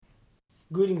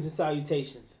Greetings and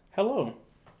salutations. Hello.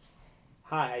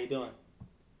 Hi, how you doing?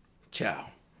 Ciao.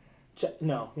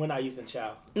 No, we're not using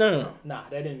chow. No. Nah,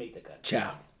 that didn't make the cut.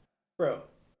 Ciao. Bro,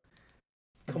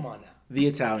 come on now. The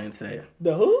Italians say it.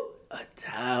 The who?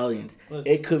 Italians. Listen.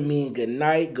 It could mean good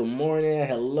night, good morning,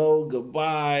 hello,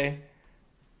 goodbye.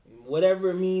 Whatever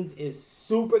it means is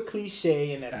super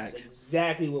cliche, and that's Facts.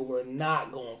 exactly what we're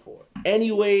not going for.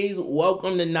 Anyways,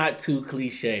 welcome to Not Too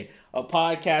Cliche, a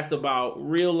podcast about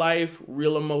real life,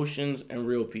 real emotions, and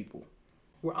real people.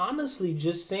 We're honestly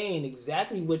just saying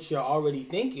exactly what you're already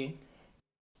thinking.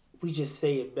 We just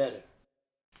say it better.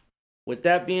 With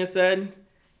that being said,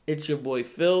 it's your boy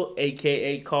Phil,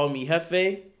 aka Call Me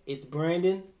Hefe. It's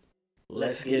Brandon.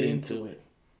 Let's get into it.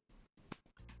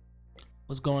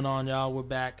 What's going on, y'all? We're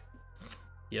back.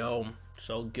 Yo,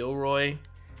 so Gilroy,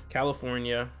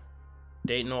 California,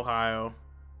 Dayton, Ohio,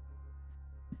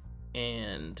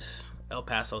 and El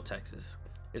Paso, Texas.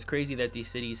 It's crazy that these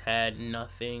cities had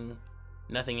nothing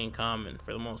in common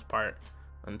for the most part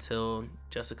until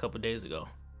just a couple days ago.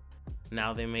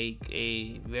 Now they make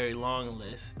a very long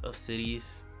list of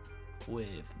cities with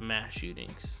mass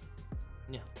shootings.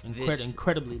 Yeah,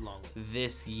 incredibly long.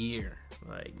 This year,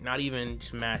 like not even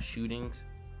just mass shootings,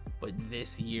 but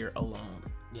this year alone.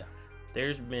 Yeah.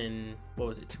 There's been,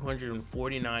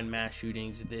 249 mass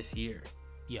shootings this year.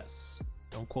 Yes.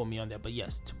 Don't quote me on that, but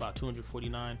yes, it's about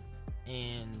 249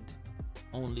 and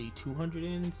only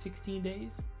 216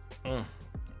 days.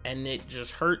 And it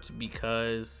just hurts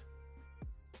because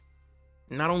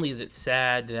not only is it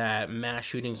sad that mass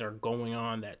shootings are going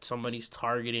on, that somebody's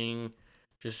targeting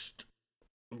just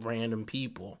random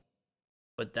people,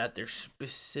 but that there's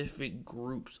specific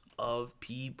groups of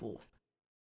people.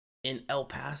 In El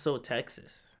Paso,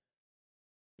 Texas,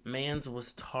 mans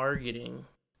was targeting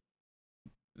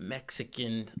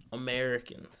Mexican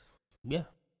Americans. Yeah.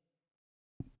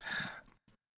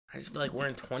 I just feel like we're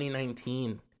in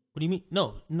 2019. What do you mean?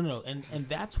 No. And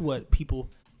that's what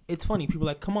people, it's funny. People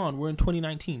are like, come on, we're in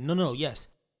 2019. No. Yes,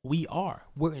 we are.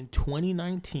 We're in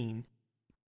 2019.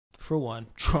 For one,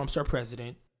 Trump's our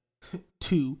president.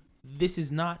 Two, this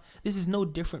is no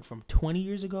different from 20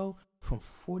 years ago, from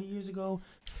 40 years ago,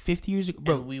 50 years ago.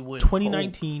 Bro, And we would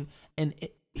 2019. And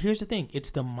here's the thing. It's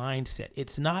the mindset.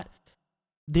 It's not,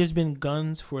 there's been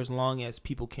guns for as long as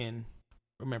people can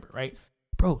remember, right?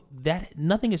 Bro, that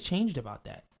nothing has changed about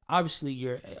that. Obviously,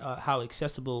 you're how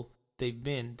accessible they've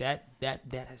been. That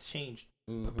has changed.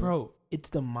 Mm-hmm. But bro, it's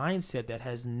the mindset that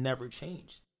has never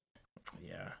changed.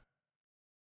 Yeah.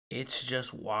 It's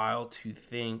just wild to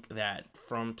think that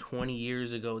from 20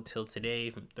 years ago till today,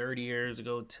 from 30 years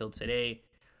ago till today,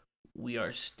 people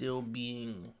are still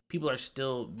being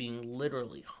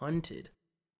literally hunted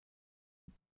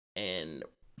and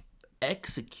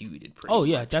executed. Oh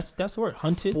yeah, that's the word,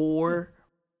 hunted for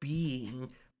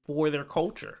their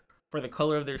culture, for the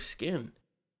color of their skin,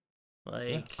 for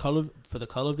the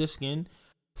color of their skin,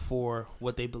 for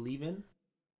what they believe in.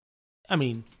 I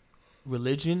mean,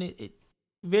 religion, it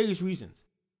various reasons,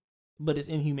 but it's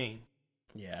inhumane.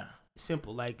 Yeah,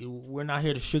 simple. Like, we're not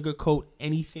here to sugarcoat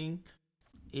anything.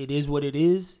 It is what it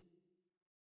is.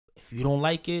 If you don't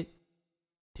like it,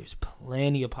 there's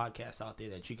plenty of podcasts out there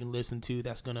that you can listen to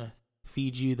that's gonna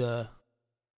feed you the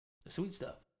sweet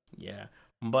stuff. Yeah,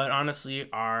 but honestly,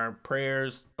 our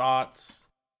prayers, thoughts,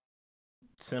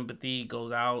 sympathy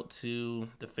goes out to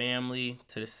the family,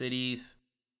 to the cities.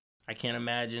 I can't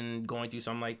imagine going through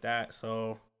something like that,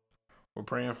 so we're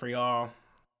praying for y'all.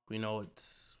 We know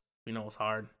it's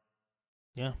hard.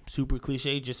 Yeah, super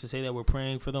cliche just to say that we're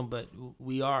praying for them, but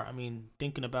we are. I mean,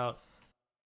 thinking about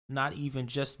not even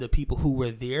just the people who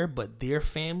were there, but their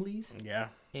families. Yeah.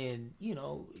 And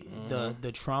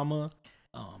the trauma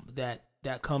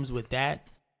that comes with that.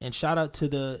 And shout out to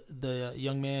the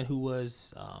young man who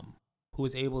was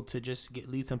able to just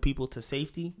lead some people to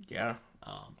safety. Yeah.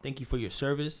 Thank you for your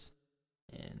service.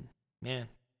 And man.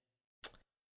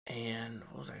 And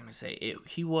what was I gonna say?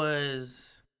 He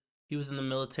was in the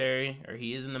military, or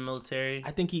he is in the military.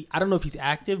 I don't know if he's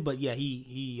active, but yeah,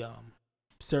 he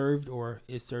served or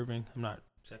is serving. I'm not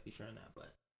exactly sure on that,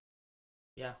 but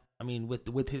yeah, I mean,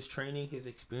 with his training, his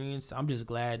experience, I'm just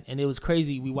glad. And it was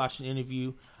crazy. We watched an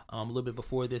interview a little bit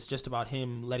before this, just about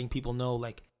him letting people know,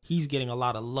 like, he's getting a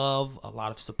lot of love, a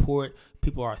lot of support.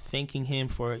 People are thanking him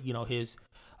for his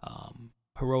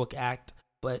heroic act.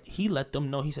 But he let them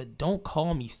know, he said, don't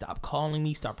call me. Stop calling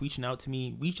me. Stop reaching out to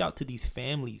me. Reach out to these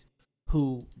families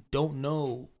who don't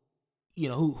know,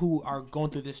 who are going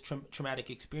through this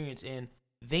traumatic experience. And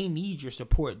they need your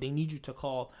support. They need you to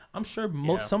call. I'm sure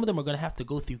some of them are going to have to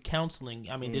go through counseling.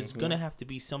 I mean, there's going to have to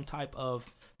be some type of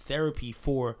therapy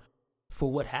for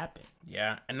for what happened.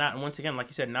 Yeah, and not once again, like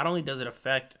you said, not only does it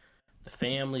affect the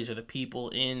families or the people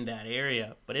in that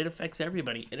area, but it affects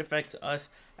everybody. It affects us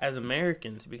as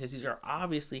Americans because these are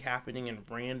obviously happening in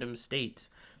random states.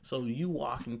 So you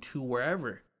walk into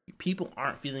wherever, people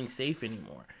aren't feeling safe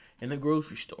anymore. In the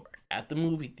grocery store, at the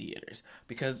movie theaters,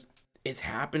 because it's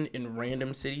happened in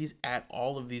random cities at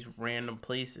all of these random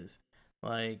places.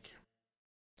 Like,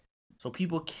 so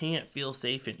people can't feel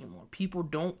safe anymore. People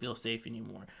don't feel safe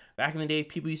anymore. Back in the day,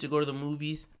 people used to go to the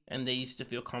movies and they used to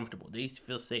feel comfortable. They used to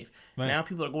feel safe. Right. Now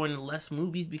people are going to less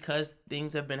movies because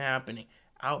things have been happening.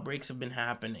 Outbreaks have been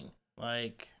happening.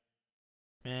 Like,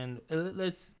 and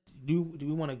let's do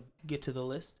we want to get to the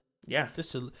list? Yeah.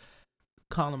 Just to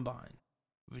Columbine,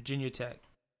 Virginia Tech,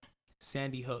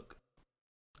 Sandy Hook.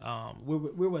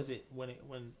 Where was it when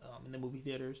in the movie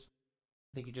theaters?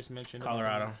 I think you just mentioned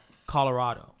Colorado.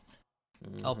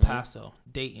 Mm-hmm. El Paso,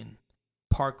 Dayton,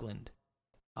 Parkland,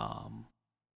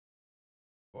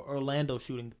 Orlando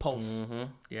shooting, Pulse. Mm-hmm.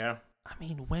 Yeah. I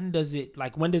mean, when does it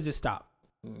stop?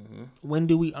 Mm-hmm. When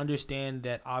do we understand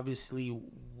that obviously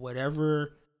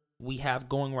whatever we have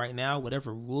going right now,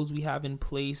 whatever rules we have in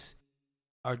place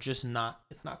are just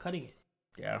it's not cutting it.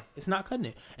 Yeah. It's not cutting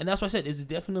it. And that's why I said it's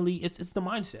definitely it's the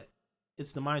mindset.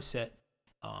 It's the mindset.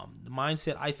 The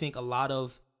mindset, I think a lot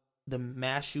of the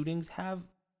mass shootings have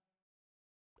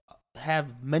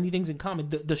many things in common.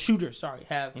 The shooters,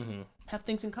 have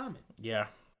things in common. Yeah.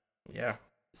 Yeah.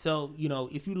 So,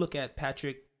 if you look at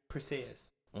Patrick Perseus,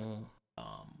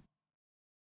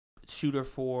 shooter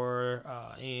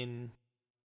in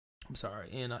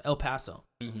El Paso.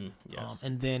 Mm-hmm. Yes.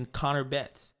 And then Connor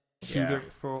Betts, shooter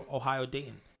for Ohio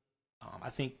Dayton.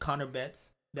 I think Connor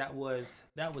Betts, that was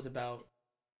about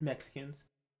Mexicans.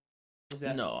 Was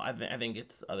that? No, I think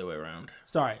it's the other way around.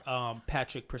 Sorry,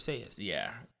 Patrick Perseus.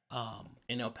 Yeah.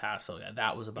 In El Paso,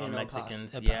 that was about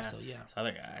Mexicans. El Paso, yeah. The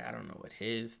other guy, I don't know what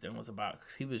his thing was about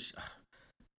because he was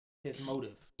his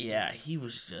motive. Yeah, he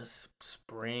was just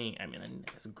spraying. I mean,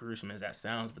 as gruesome as that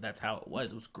sounds, but that's how it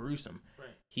was. It was gruesome. Right.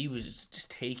 He was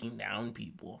just taking down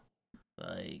people.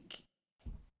 Like,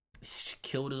 he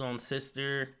killed his own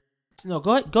sister. No,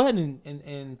 go ahead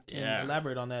and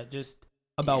elaborate on that. Just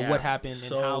about what happened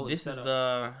and how this is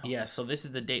so this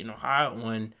is the Dayton, Ohio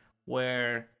one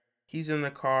where he's in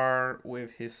the car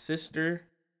with his sister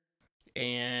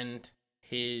and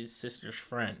his sister's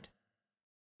friend.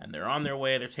 And they're on their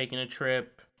way, they're taking a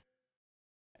trip.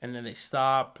 And then they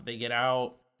stop, they get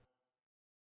out.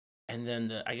 And then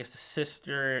the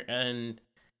sister and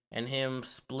him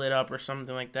split up or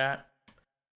something like that.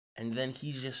 And then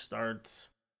he just starts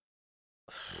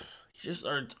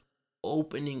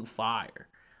opening fire.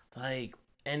 Like,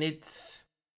 and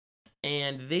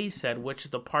they said, which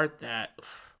is the part that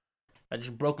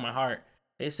just broke my heart.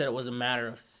 They said it was a matter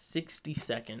of 60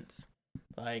 seconds.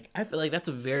 Like, I feel like that's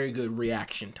a very good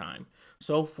reaction time.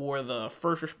 So for the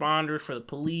first responders, for the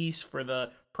police, for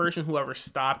the person whoever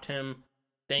stopped him,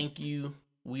 thank you.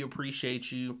 We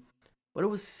appreciate you. But it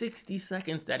was 60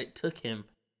 seconds that it took him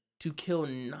to kill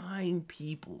 9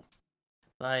 people.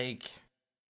 Like,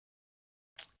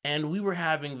 and we were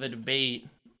having the debate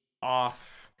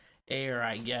off air,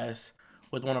 I guess,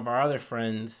 with one of our other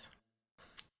friends.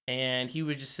 And he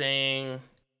was just saying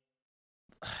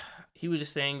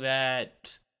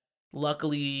that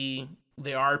luckily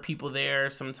there are people there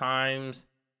sometimes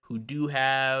who do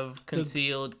have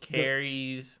concealed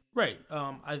carries. Right.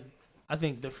 I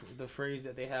think the phrase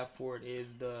that they have for it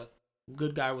is the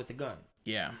good guy with the gun.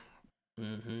 Yeah.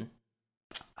 Mm-hmm.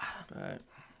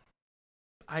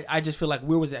 I just feel like,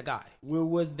 where was that guy? Where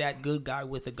was that good guy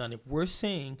with a gun? If we're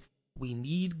saying we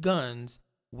need guns,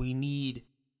 we need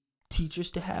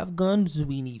teachers to have guns,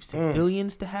 we need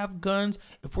civilians to have guns.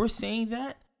 If we're saying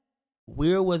that,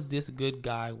 where was this good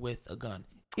guy with a gun?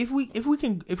 If we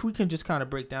can just kind of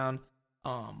break down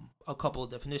a couple of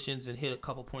definitions and hit a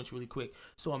couple points really quick.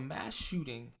 So mass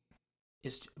shootings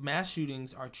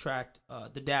are tracked.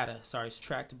 The data is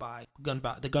tracked by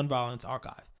the Gun Violence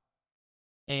Archive,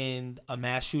 and a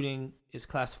mass shooting is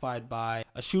classified by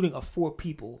a shooting of 4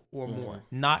 people or more,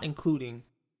 not including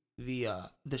the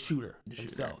shooter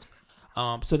themselves.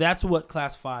 So that's what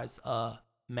classifies a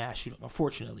mass shooting.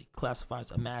 Unfortunately,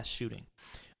 classifies a mass shooting.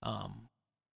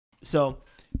 So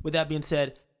with that being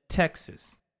said,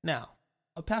 Texas. Now,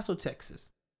 El Paso, Texas.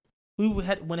 We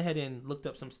went ahead and looked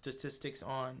up some statistics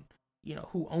on,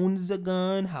 who owns a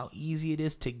gun, how easy it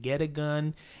is to get a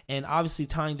gun, and obviously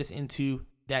tying this into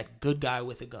that good guy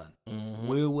with a gun. Mm-hmm.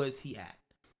 Where was he at?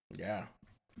 Yeah.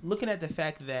 Looking at the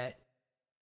fact that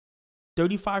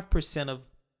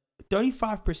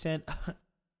 35%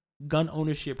 gun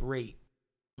ownership rate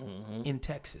in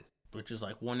Texas. which is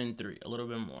like 1 in 3, a little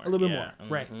bit more. A little bit more,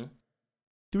 right.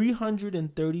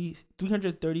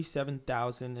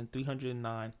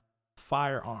 337,309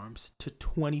 firearms to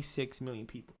 26 million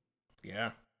people.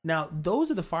 Yeah. Now,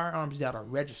 those are the firearms that are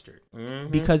registered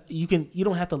Mm-hmm. because you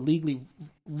don't have to legally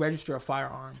register a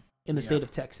firearm in the state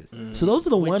of Texas. Mm-hmm. So those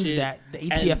are the Which ones is- that the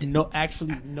ATF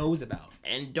actually knows about.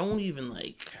 And don't even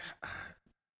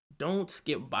don't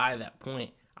skip by that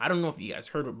point. I don't know if you guys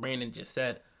heard what Brandon just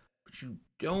said, but you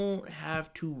don't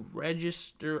have to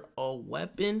register a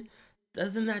weapon.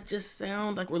 Doesn't that just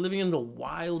sound like we're living in the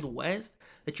Wild West?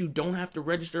 That you don't have to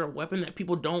register a weapon, that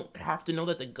people don't have to know,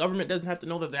 that the government doesn't have to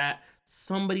know, that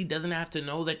somebody doesn't have to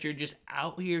know that you're just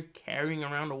out here carrying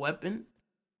around a weapon,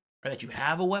 or that you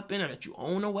have a weapon, or that you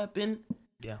own a weapon.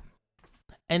 Yeah.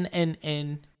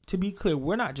 And to be clear,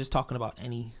 we're not just talking about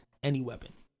any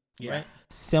weapon. Yeah. Right?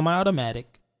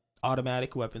 Semi-automatic,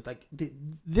 automatic weapons. Like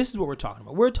this is what we're talking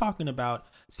about. We're talking about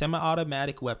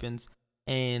semi-automatic weapons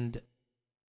and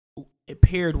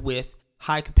paired with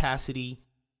high capacity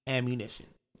ammunition.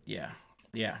 Yeah.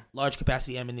 Yeah. Large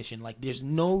capacity ammunition. Like there's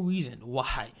no reason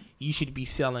why you should be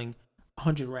selling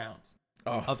 100 rounds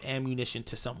of ammunition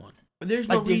to someone. There's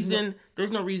no reason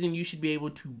you should be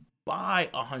able to buy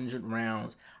 100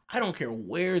 rounds. I don't care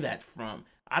where that's from.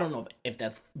 I don't know if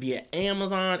that's via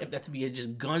Amazon, if that's via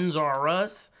just Guns R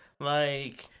Us,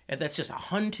 like if that's just a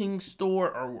hunting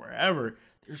store or wherever.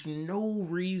 There's no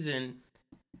reason.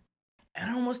 And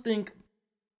I almost think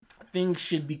things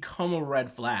should become a red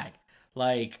flag.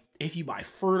 Like if you buy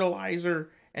fertilizer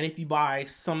and if you buy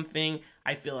something,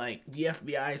 I feel like the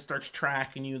FBI starts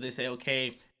tracking you. They say,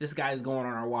 okay, this guy's going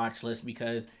on our watch list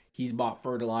because he's bought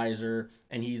fertilizer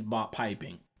and he's bought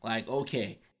piping. Like,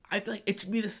 okay, I feel like it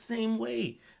should be the same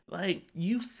way. Like,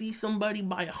 you see somebody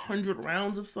buy 100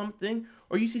 rounds of something,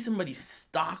 or you see somebody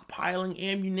stockpiling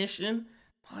ammunition,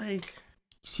 like,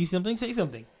 see something, say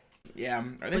something. Yeah,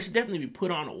 they should definitely be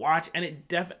put on a watch. And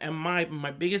and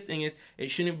my biggest thing is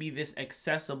it shouldn't be this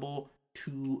accessible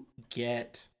to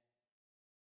get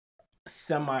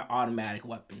semi-automatic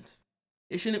weapons.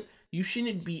 You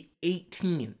shouldn't be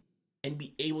 18 and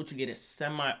be able to get a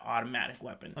semi-automatic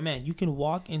weapon. Oh man, you can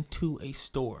walk into a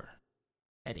store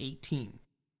at 18,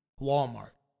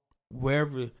 Walmart,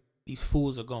 wherever these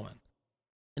fools are going,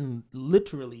 and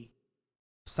literally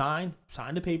sign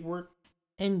the paperwork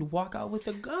and walk out with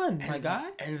a gun, my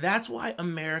guy. And that's why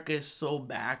America is so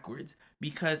backwards,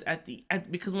 because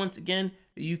because once again,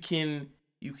 you can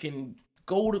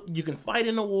fight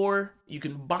in a war, you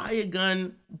can buy a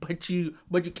gun, but you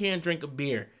can't drink a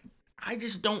beer. I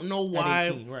just don't know why.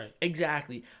 At 18, right.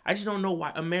 Exactly. I just don't know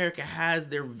why America has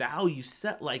their values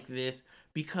set like this,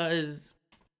 because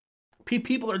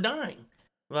people are dying.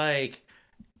 Like,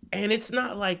 and it's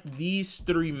not like these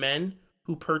 3 men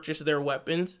who purchased their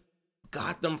weapons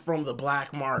got them from the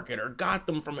black market or got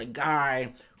them from a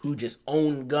guy who just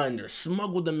owned guns or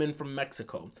smuggled them in from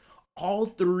Mexico. All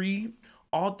three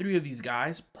of these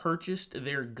guys purchased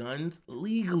their guns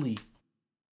legally.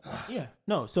 Yeah.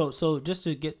 No. So just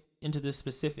to get into the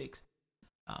specifics,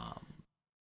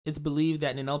 it's believed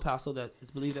that in El Paso that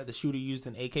the shooter used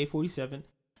an AK-47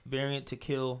 variant to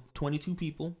kill 22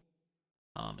 people.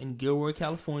 In Gilroy,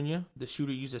 California, the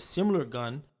shooter used a similar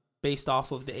gun based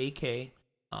off of the AK,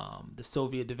 the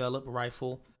Soviet-developed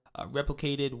rifle,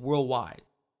 replicated worldwide.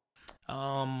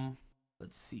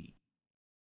 Let's see.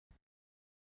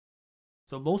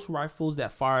 So most rifles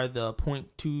that fire the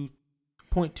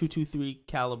 .223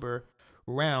 caliber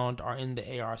round are in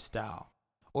the AR style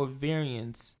or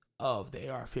variants of the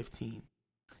AR-15.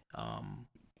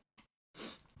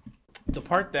 The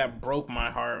part that broke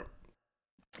my heart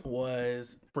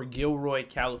was for Gilroy,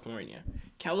 California.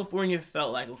 California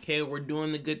felt like, okay, we're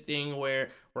doing the good thing where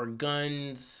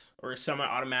guns or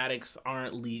semi-automatics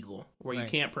aren't legal, where you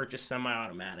can't purchase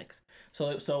semi-automatics.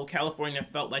 So California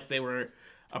felt like they were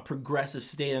a progressive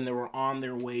state and they were on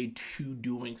their way to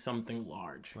doing something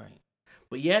large. Right.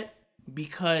 But yet,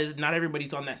 because not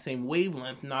everybody's on that same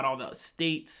wavelength, not all the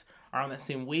states are on that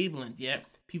same wavelength yet,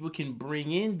 people can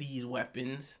bring in these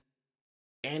weapons,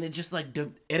 and it just like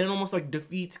it almost like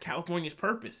defeats California's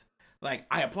purpose. Like,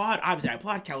 I applaud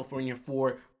California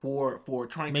for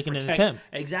trying making to protect, an attempt.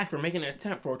 Exactly, for making an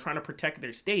attempt, for trying to protect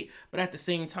their state. But at the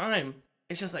same time,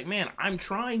 it's just like, man, I'm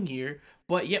trying here,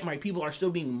 but yet my people are still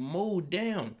being mowed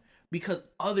down because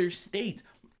other states.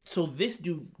 So this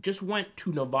dude just went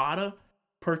to Nevada,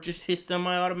 purchased his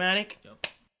semi-automatic,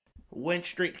 went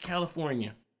straight to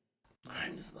California.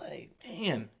 I'm just like,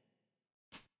 man,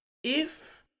 if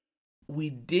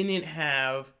we didn't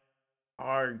have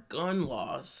our gun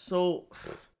laws so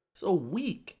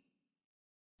weak,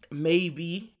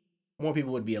 maybe more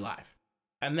people would be alive.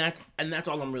 And that's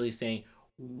all I'm really saying.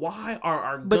 Why are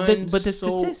our But guns the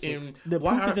so statistics, the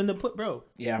proof is in the put, bro.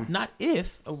 Yeah. Not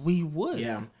if we would.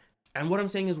 Yeah. And what I'm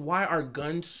saying is, why are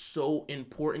guns so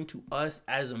important to us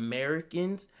as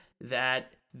Americans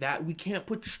that we can't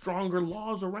put stronger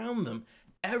laws around them?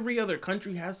 Every other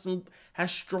country has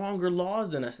stronger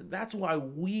laws than us. That's why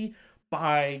we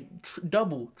by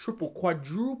double, triple,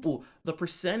 quadruple the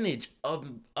percentage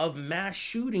of mass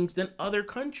shootings than other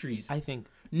countries. I think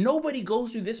nobody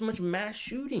goes through this much mass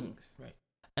shootings. Right.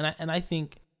 And I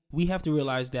think we have to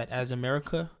realize that as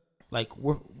America, like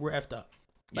we're effed up.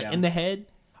 Like in the head,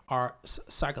 are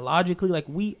psychologically, like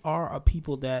we are a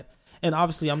people that, and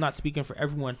obviously I'm not speaking for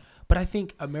everyone, but I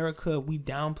think America, we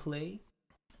downplay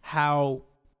how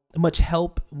much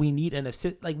help we need and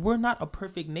assist. Like we're not a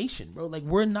perfect nation, bro. Like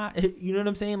we're not, you know what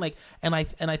I'm saying? Like, and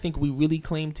I think we really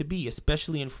claim to be,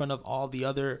 especially in front of all the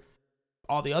other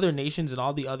nations and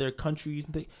all the other countries.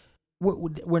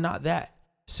 We're not that.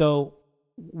 So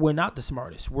we're not the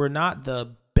smartest. We're not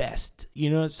the best, you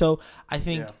know? So I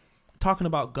think talking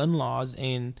about gun laws,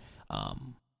 and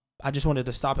I just wanted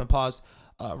to stop and pause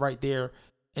right there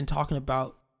and talking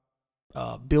about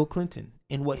Bill Clinton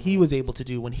and what he was able to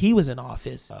do when he was in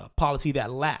office, policy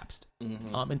that lapsed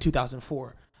in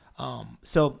 2004.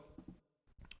 So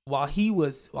while he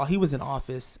was in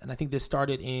office, and I think this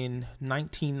started in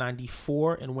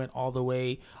 1994 and went all the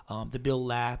way, the bill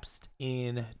lapsed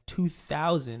in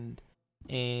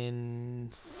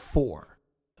 2004,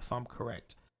 if I'm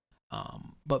correct.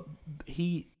 But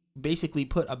he basically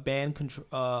put a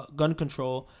gun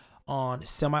control on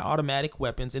semi-automatic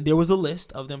weapons, and there was a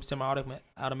list of them: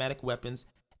 semi-automatic weapons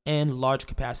and large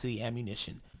capacity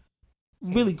ammunition.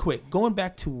 Really quick, going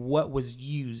back to what was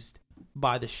used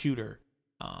by the shooter,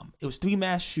 it was three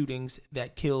mass shootings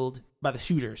that killed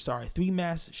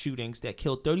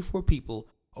 34 people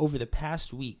over the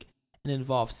past week, and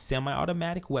involved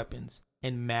semi-automatic weapons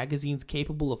and magazines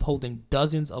capable of holding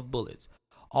dozens of bullets,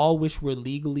 all which were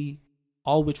legal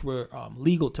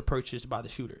to purchase by the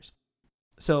shooters.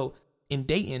 So in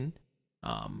Dayton,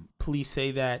 police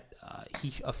say that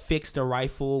he affixed a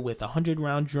rifle with a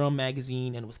 100-round drum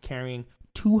magazine and was carrying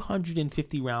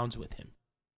 250 rounds with him.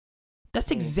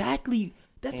 That's exactly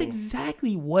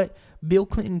what Bill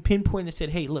Clinton pinpointed and said,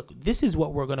 hey, look, this is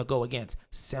what we're going to go against: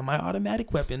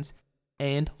 semi-automatic weapons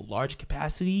and large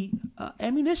capacity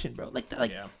ammunition, bro.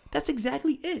 That's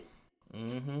exactly it.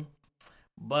 Mm-hmm.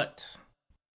 But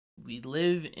we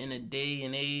live in a day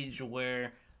and age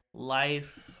where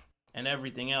life and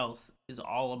everything else is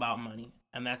all about money,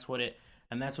 and that's what it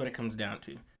comes down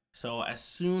to. So as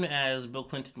soon as Bill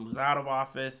Clinton was out of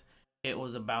office, it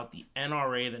was about the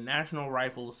NRA, the National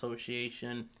Rifle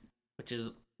Association, which is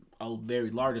a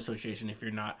very large association if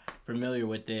you're not familiar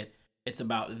with it. It's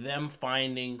about them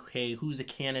finding, hey, who's a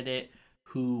candidate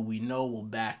who we know will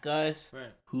back us, right,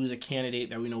 who's a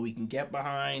candidate that we know we can get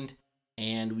behind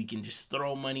and we can just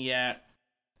throw money at,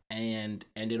 and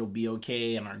it'll be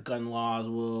okay, and our gun laws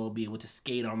will be able to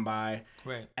skate on by.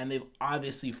 Right. And they've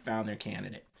obviously found their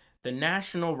candidate. The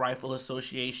National Rifle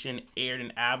Association aired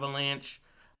an avalanche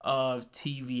of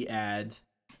TV ads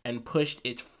and pushed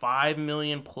its 5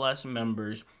 million plus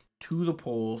members to the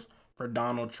polls for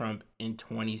Donald Trump in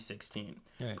 2016,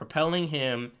 right, propelling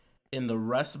him in the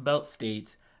Rust Belt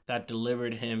states that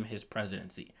delivered him his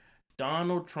presidency.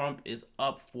 Donald Trump is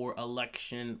up for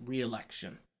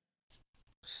re-election.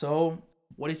 So,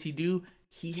 what does he do?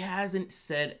 He hasn't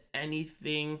said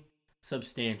anything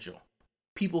substantial.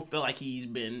 People feel like he's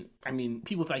not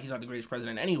the greatest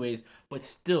president anyways, but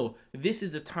still, this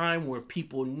is a time where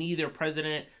people need their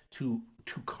president to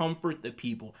comfort the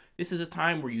people. This is a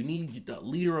time where you need the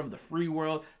leader of the free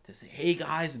world to say, hey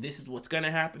guys, this is what's going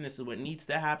to happen. This is what needs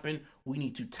to happen. We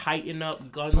need to tighten up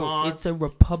gun laws. It's a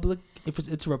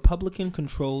Republican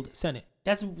controlled Senate.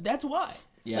 That's why.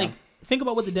 Yeah. Like, think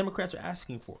about what the Democrats are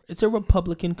asking for. It's a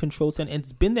Republican controlled Senate, and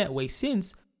it's been that way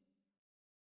since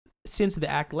the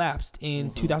act lapsed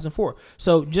in 2004.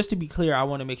 So just to be clear, I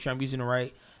want to make sure I'm using the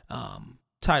right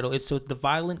title. It's the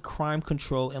Violent Crime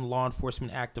Control and Law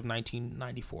Enforcement Act of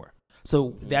 1994.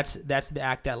 So that's the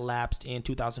act that lapsed in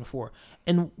 2004.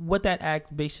 And what that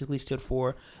act basically stood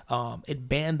for, it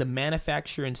banned the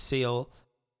manufacture and sale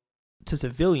to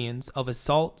civilians of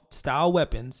assault-style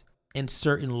weapons and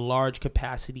certain large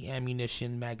capacity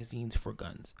ammunition magazines for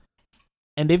guns.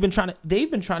 And they've been trying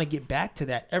to get back to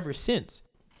that ever since.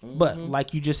 But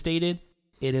like you just stated,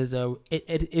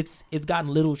 it's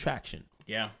gotten little traction.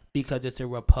 Yeah. Because it's a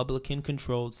Republican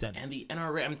controlled Senate. And the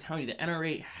NRA, I'm telling you, the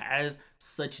NRA has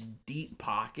such deep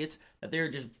pockets that they're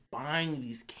just buying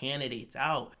these candidates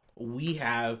out. We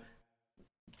have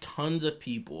tons of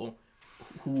people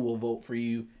who will vote for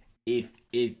you if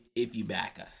you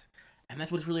back us. And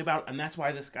that's what it's really about. And that's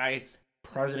why this guy,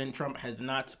 President Trump, has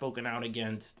not spoken out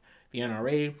against the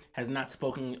NRA, has not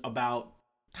spoken about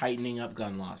tightening up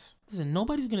gun laws. Listen,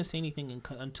 nobody's gonna say anything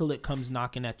until it comes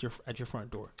knocking at your front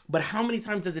door. But how many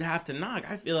times does it have to knock?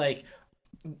 I feel like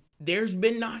there's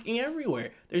been knocking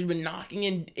everywhere. There's been knocking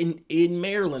in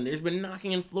Maryland. There's been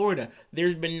knocking in Florida.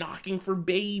 There's been knocking for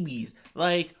babies.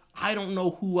 Like, I don't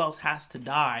know who else has to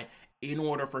die in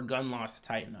order for gun laws to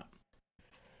tighten up.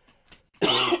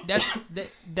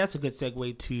 That's a good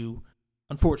segue to,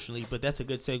 unfortunately, but that's a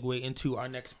good segue into our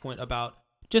next point about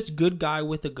just good guy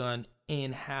with a gun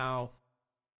and how,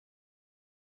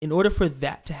 in order for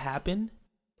that to happen,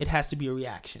 it has to be a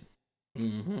reaction.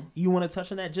 Mm-hmm. You want to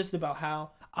touch on that, just about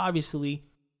how, obviously,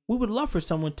 we would love for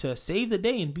someone to save the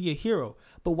day and be a hero,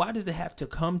 but why does it have to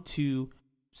come to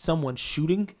someone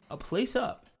shooting a place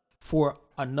up for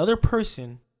another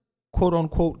person, quote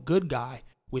unquote good guy,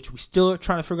 which we still are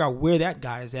trying to figure out where that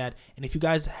guy is at. And if you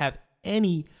guys have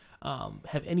any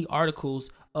articles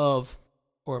of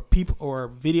or people or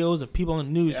videos of people on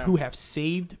the news who have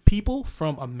saved people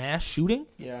from a mass shooting,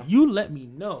 you let me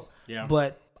know. Yeah.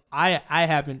 But I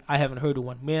haven't heard of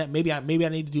one. Maybe I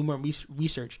need to do more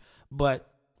research, but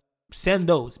send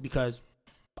those because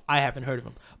I haven't heard of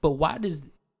them. But why does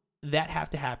that have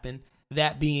to happen?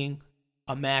 That being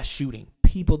a mass shooting,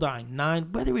 people dying,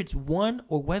 9, whether it's 1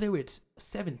 or whether it's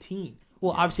 17.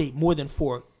 Well, obviously more than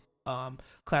 4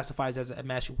 classifies as a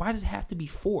mass shooting. Why does it have to be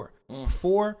 4?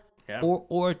 4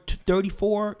 or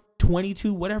 34,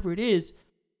 22, whatever it is.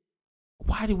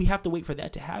 Why do we have to wait for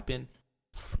that to happen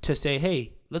to say,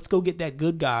 hey, let's go get that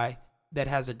good guy that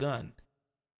has a gun?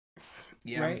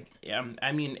 Yeah. Right? Yeah.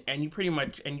 I mean, and you pretty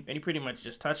much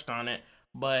just touched on it.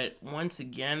 But once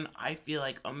again, I feel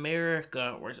like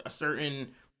America, or a certain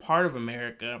part of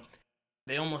America,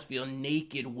 they almost feel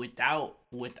naked without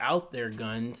their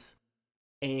guns.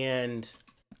 And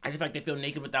I just feel like they feel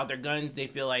naked without their guns. They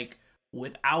feel like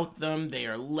without them, they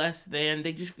are less than.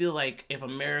 They just feel like if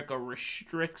America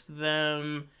restricts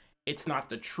them, it's not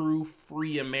the true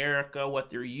free America, what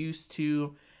they're used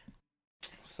to.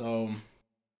 So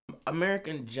America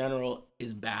in general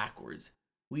is backwards.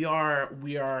 We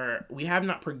have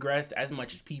not progressed as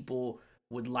much as people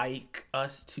would like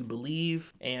us to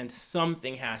believe, and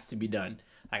something has to be done.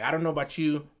 Like, I don't know about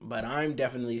you, but I'm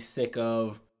definitely sick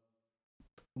of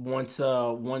once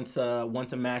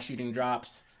a mass shooting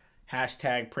drops,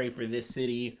 hashtag pray for this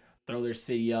city, throw their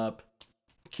city up,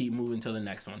 keep moving to the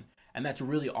next one. And that's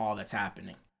really all that's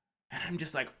happening. And I'm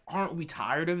just like, aren't we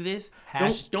tired of this?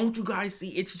 Don't you guys see?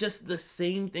 It's just the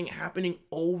same thing happening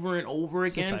over and over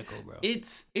again. It's a cycle, bro.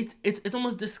 It's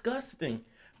almost disgusting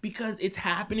because it's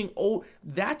happening. Oh,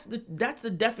 that's the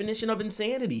definition of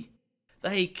insanity.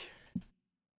 Like,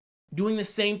 doing the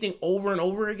same thing over and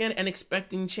over again and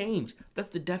expecting change. That's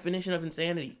the definition of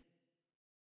insanity.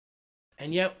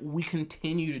 And yet we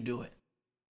continue to do it.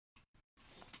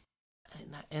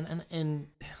 And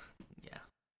yeah.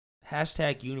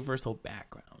 Hashtag universal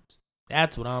backgrounds.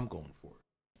 That's what I'm going for.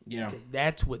 Yeah. Because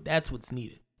that's what's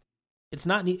needed. It's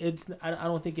not I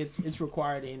don't think it's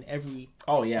required in every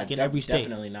in every state.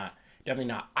 Definitely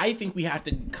not. I think we have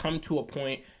to come to a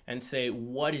point and say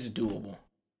what is doable.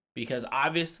 Because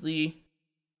obviously,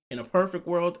 in a perfect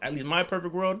world, at least my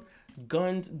perfect world,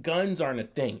 guns aren't a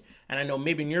thing. And I know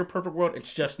maybe in your perfect world,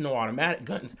 it's just no automatic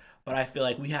guns. But I feel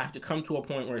like we have to come to a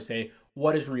point where we say,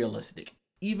 what is realistic?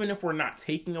 Even if we're not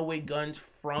taking away guns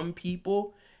from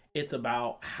people, it's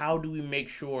about how do we make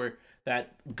sure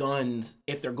that guns,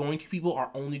 if they're going to people,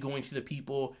 are only going to the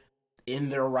people in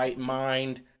their right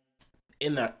mind,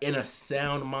 in a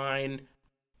sound mind.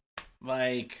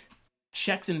 Like,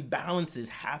 checks and balances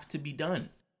have to be done.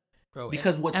 Bro,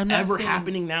 because whatever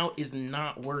happening now is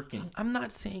not working. I'm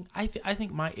not saying I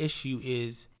think my issue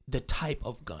is the type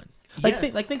of gun. Like,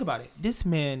 think about it. This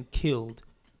man killed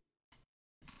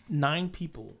 9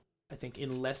 people, I think,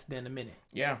 in less than a minute.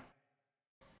 Yeah.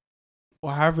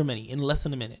 Or however many, in less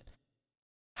than a minute.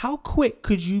 How quick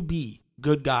could you be,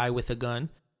 good guy with a gun,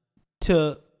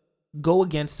 to go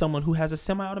against someone who has a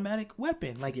semi-automatic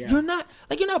weapon? Like, you're not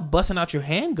busting out your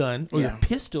handgun or your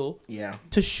pistol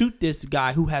to shoot this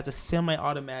guy who has a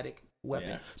semi-automatic weapon.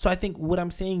 Yeah. So I think what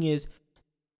I'm saying is,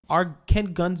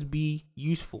 can guns be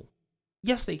useful?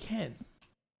 Yes, they can.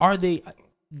 Are they?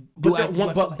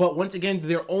 But once again,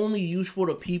 they're only useful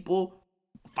to people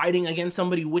fighting against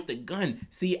somebody with the gun.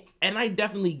 See, and I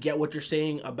definitely get what you're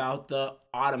saying about the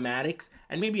automatics,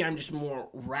 and maybe I'm just more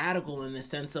radical in the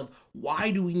sense of,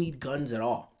 why do we need guns at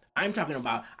all? I'm talking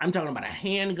about a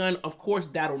handgun. Of course,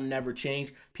 that'll never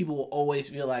change. People will always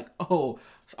feel like, oh,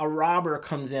 a robber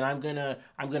comes in, I'm gonna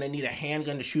need a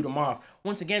handgun to shoot him off.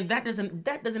 Once again, that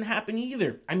doesn't happen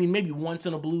either. I mean, maybe once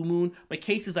in a blue moon, but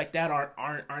cases like that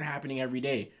aren't happening every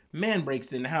day. Man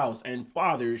breaks in the house and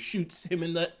father shoots him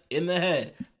in the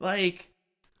head. Like,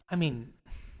 I mean,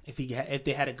 if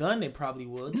they had a gun, they probably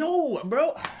would. No,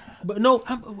 bro. But no,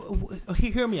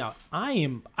 hear me out.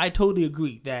 I totally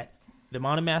agree that the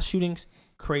amount of mass shootings,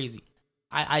 crazy.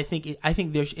 I think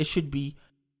it should be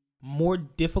more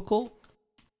difficult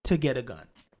to get a gun.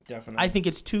 Definitely. I think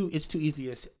it's too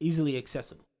easily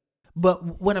accessible.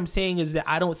 But what I'm saying is that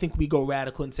I don't think we go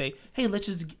radical and say, hey, let's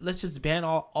just ban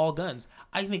all guns.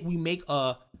 I think we make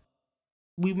a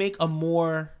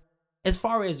more, as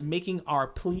far as making our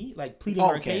plea, like pleading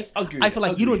our case. Agreed. I feel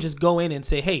like you don't just go in and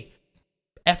say, hey,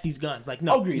 F these guns. Like,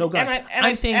 no, Agreed. No guns. And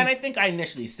I think I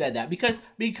initially said that because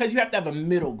you have to have a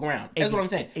middle ground. That's what I'm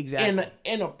saying. Exactly.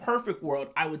 In a perfect world,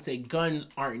 I would say guns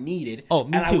aren't needed. Oh,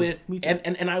 me too.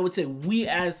 And I would say we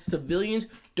as civilians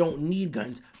don't need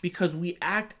guns because we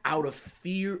act out of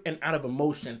fear and out of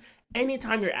emotion.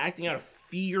 Anytime you're acting out of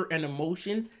fear and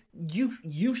emotion,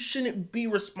 you shouldn't be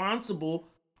responsible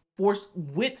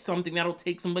with something that'll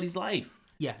take somebody's life.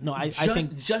 Yeah, no, I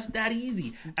think just that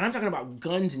easy. And I'm talking about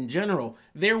guns in general.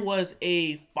 There was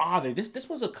a father. This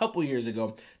was a couple years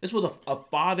ago. This was a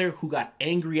father who got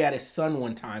angry at his son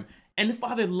one time, and the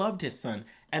father loved his son,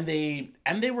 and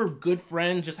they were good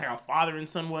friends, just like a father and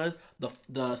son was.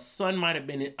 The son might have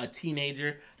been a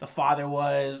teenager. The father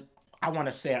was, I want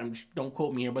to say, don't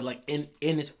quote me here, but like in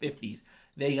his 50s.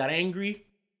 They got angry,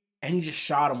 and he just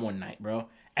shot him one night, bro.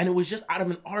 And it was just out of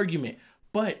an argument.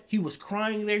 But he was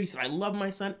crying there. He said, I love my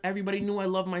son. Everybody knew I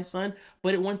loved my son.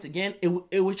 But once again,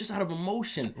 it was just out of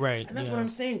emotion. Right. And that's what I'm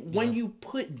saying. When you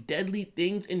put deadly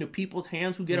things into people's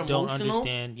hands who get emotional. Don't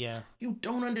understand, yeah. You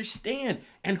don't understand.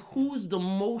 And who's the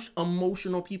most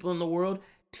emotional people in the world?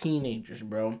 Teenagers,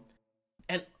 bro.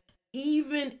 And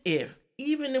even if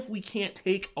we can't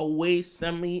take away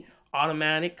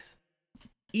semi-automatics,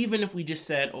 even if we just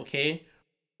said, okay,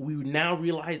 we now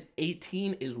realize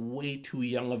 18 is way too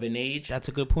young of an age. That's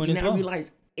a good point as well. We now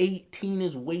realize 18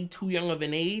 is way too young of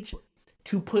an age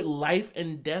to put life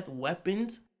and death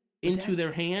weapons into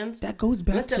their hands. That goes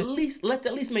back let's at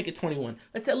least make it 21.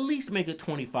 Let's at least make it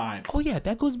 25. Oh yeah,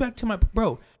 that goes back to my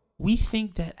bro. We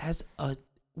think that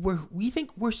we think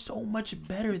we're so much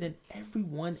better than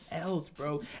everyone else,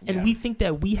 bro. And we think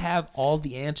that we have all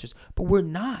the answers, but we're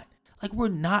not. Like, we're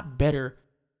not better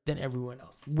than everyone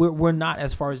else. We're not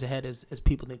as far as ahead as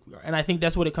people think we are. And I think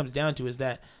that's what it comes down to, is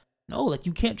that no, like,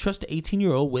 you can't trust an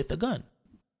 18-year-old with a gun.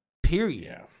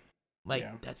 Period.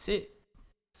 Yeah. That's it.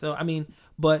 So I mean,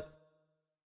 but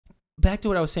back to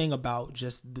what I was saying about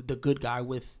just the good guy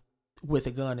with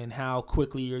a gun and how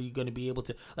quickly are you going to be able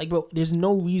to, like, bro, there's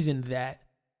no reason that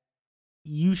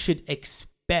you should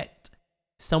expect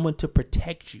someone to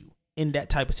protect you in that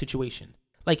type of situation.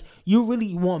 Like, you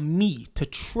really want me to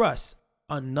trust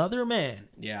another man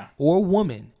or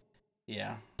woman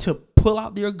to pull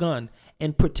out their gun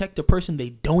and protect a person they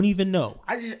don't even know?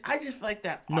 I just feel like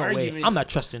that no argument. Way. I'm not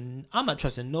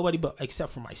trusting nobody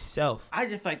except for myself. I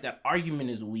just feel like that argument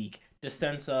is weak. The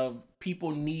sense of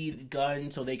people need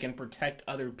guns so they can protect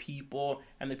other people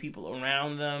and the people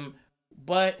around them.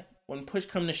 But when push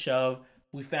come to shove,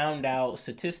 we found out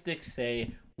statistics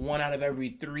say 1 out of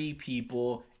every 3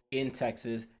 people in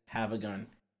Texas have a gun.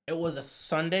 It was a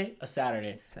Saturday.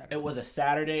 It was a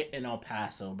Saturday in El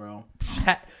Paso, bro.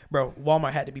 Bro,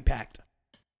 Walmart had to be packed.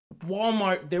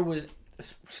 There was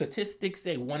statistics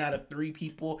say 1 out of 3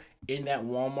 people in that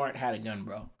Walmart had a gun,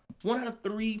 bro. 1 out of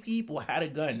 3 people had a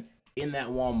gun in that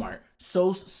Walmart.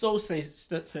 So say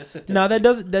statistics. No, that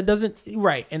doesn't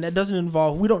right, and that doesn't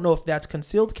involve. We don't know if that's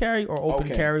concealed carry or open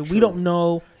carry. True. We don't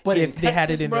know if they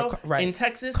had it in their right. In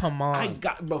Texas, come on,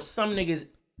 some niggas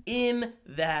in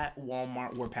that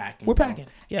Walmart were packing.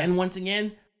 Yeah. And once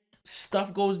again,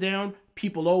 stuff goes down.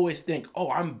 People always think,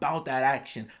 "Oh, I'm about that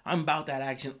action.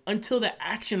 Until the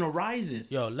action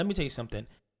arises. Yo, let me tell you something.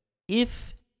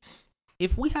 If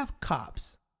we have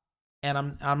cops,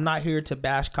 and I'm not here to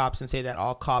bash cops and say that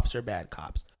all cops are bad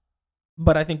cops,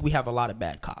 but I think we have a lot of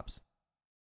bad cops.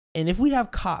 And if we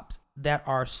have cops that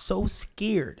are so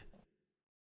scared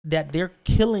that they're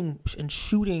killing and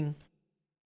shooting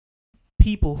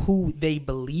people who they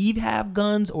believe have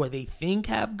guns or they think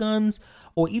have guns,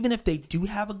 or even if they do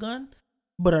have a gun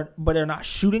but are not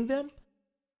shooting them,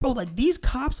 bro, like, these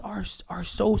cops are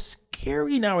so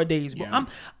scary nowadays, bro. Yeah.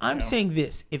 I'm saying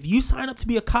this: if you sign up to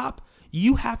be a cop,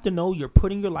 you have to know you're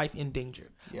putting your life in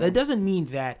danger. Yeah. That doesn't mean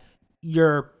that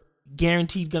you're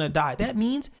guaranteed gonna die. That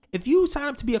means if you sign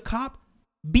up to be a cop,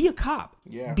 be a cop.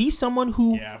 Yeah. Be someone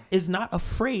who is not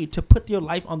afraid to put your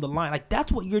life on the line. Like,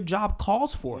 that's what your job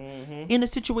calls for. In a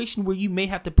situation where you may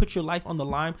have to put your life on the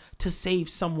line to save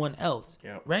someone else.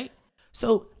 Right?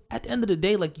 So at the end of the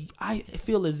day, like, I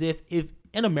feel as if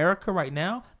in America right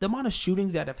now, the amount of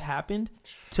shootings that have happened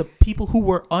to people who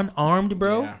were unarmed,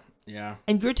 bro. Yeah.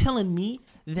 And you're telling me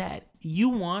that you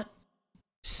want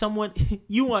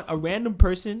a random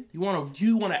person, you want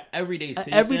an everyday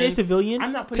citizen, everyday civilian,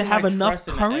 I'm not to have enough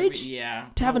courage,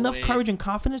 enough courage and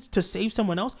confidence to save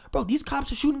someone else, bro. These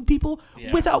cops are shooting people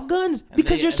without guns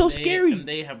because you're so scary. And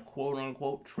they have quote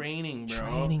unquote training,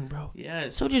 bro.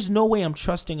 Yes. So there's no way I'm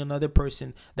trusting another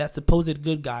person, that supposed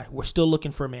good guy. We're still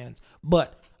looking for mans,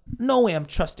 but no way I'm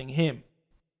trusting him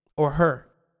or her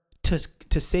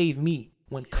to save me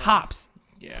when cops,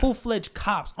 full-fledged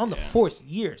cops on the force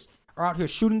years, are out here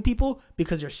shooting people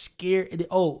because they're scared.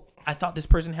 Oh, I thought this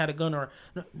person had a gun, or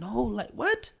no, like,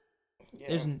 what?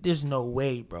 There's no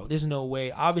way, bro. There's no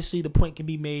way. Obviously, the point can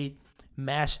be made.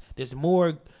 There's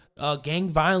more gang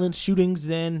violence shootings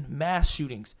than mass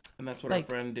shootings. And that's what our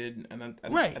friend did, and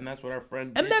that's what our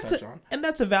friend did touch on. And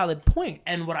that's a valid point.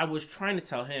 And what I was trying to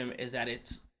tell him is that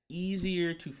it's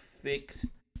easier to fix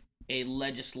a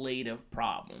legislative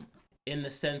problem in the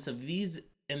sense of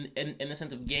in the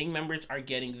sense of gang members are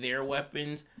getting their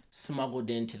weapons smuggled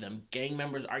into them. Gang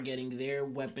members are getting their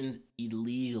weapons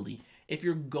illegally. If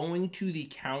you're going to the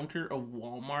counter of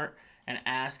Walmart and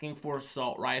asking for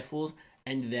assault rifles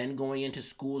and then going into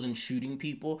schools and shooting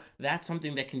people, that's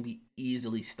something that can be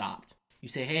easily stopped. You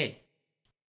say, hey,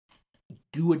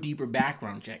 do a deeper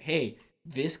background check. Hey,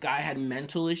 this guy had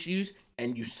mental issues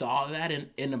and you saw that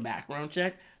in a background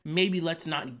check. Maybe let's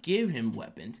not give him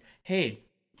weapons. Hey,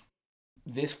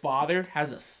 this father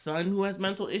has a son who has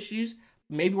mental issues.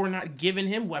 Maybe we're not giving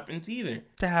him weapons either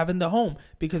to have in the home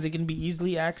because it can be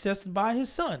easily accessed by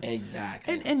his son.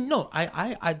 Exactly. And no,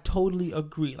 I totally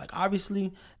agree. Like,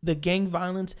 obviously, the gang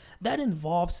violence that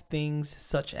involves things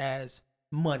such as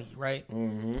money, right?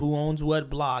 Mm-hmm. Who owns what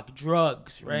block?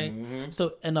 Drugs, right? Mm-hmm.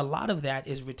 So, and a lot of that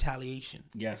is retaliation.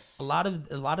 Yes. A lot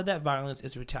of that violence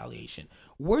is retaliation.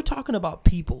 We're talking about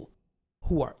people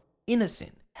who are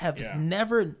innocent, have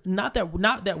never, not that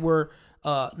we're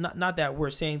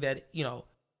saying that,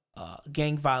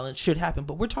 gang violence should happen,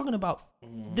 but we're talking about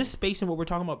this space, and what we're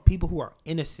talking about, people who are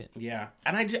innocent. Yeah.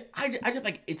 And I just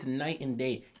like, it's night and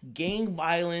day. Gang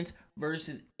violence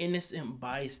versus innocent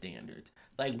bystanders.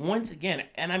 Like, once again,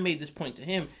 and I made this point to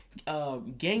him,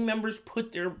 gang members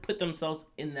put themselves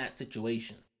in that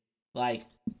situation. Like,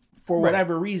 for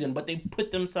whatever reason, but they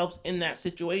put themselves in that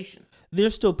situation.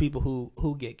 There's still people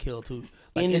who get killed who,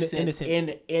 like,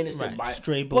 innocent by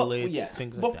stray bullets,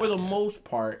 things like that. But for the most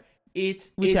part,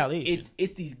 it's retaliation.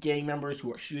 It's these gang members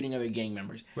who are shooting other gang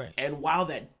members. Right. And while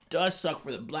that does suck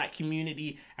for the black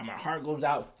community, and my heart goes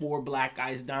out for black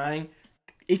guys dying,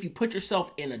 if you put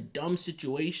yourself in a dumb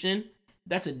situation,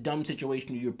 that's a dumb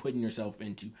situation you're putting yourself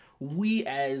into. We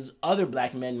as other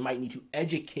black men might need to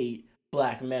educate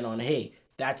black men on, hey,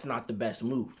 that's not the best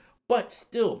move. But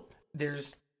still,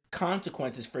 there's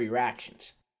consequences for your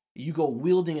actions. You go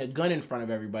wielding a gun in front of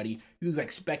everybody, you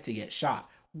expect to get shot.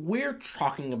 We're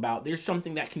talking about there's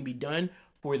something that can be done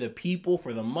for the people,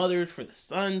 for the mothers, for the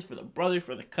sons, for the brothers,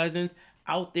 for the cousins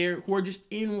out there who are just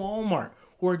in Walmart,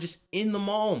 who are just in the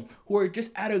mall, who are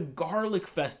just at a garlic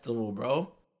festival,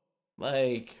 bro.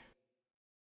 Like,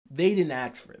 they didn't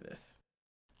ask for this.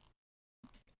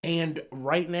 And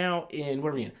right now, in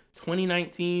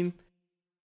 2019,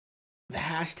 the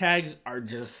hashtags are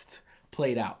just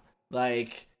played out.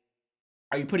 Like,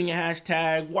 are you putting a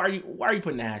hashtag? Why are you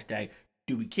putting a hashtag?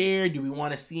 Do we care? Do we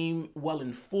want to seem well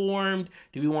informed?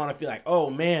 Do we want to feel like, oh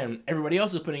man, everybody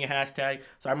else is putting a hashtag,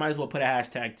 so I might as well put a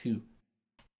hashtag too?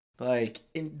 Like,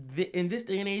 in this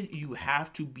day and age, you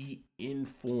have to be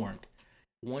informed.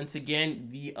 Once again,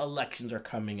 the elections are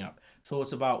coming up, so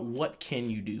it's about what can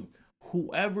you do.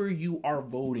 Whoever you are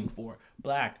voting for,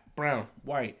 black, brown,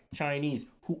 white, Chinese,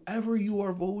 whoever you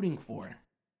are voting for,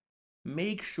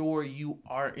 make sure you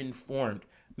are informed.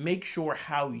 Make sure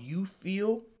how you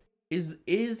feel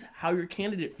is how your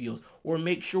candidate feels, or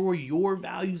make sure your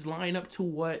values line up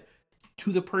to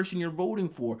the person you're voting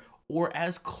for, or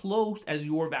as close as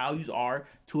your values are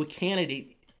to a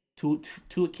candidate. To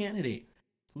a candidate,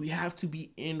 we have to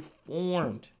be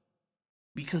informed,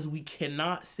 because we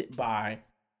cannot sit by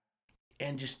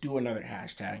and just do another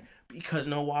hashtag, because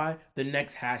know why? The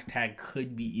next hashtag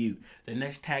could be you. The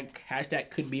next hashtag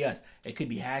could be us. It could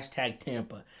be hashtag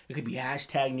Tampa. It could be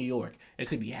hashtag New York. It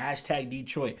could be hashtag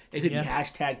Detroit. It could be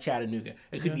hashtag Chattanooga.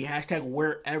 It could be hashtag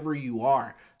wherever you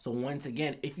are. So once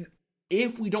again,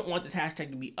 if we don't want this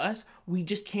hashtag to be us, we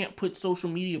just can't put social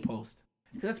media posts.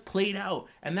 Because that's played out,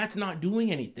 and that's not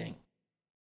doing anything.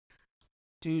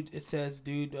 Dude, it says,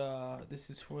 this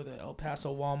is for the El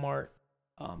Paso Walmart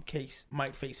case,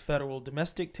 might face federal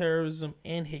domestic terrorism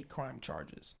and hate crime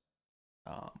charges.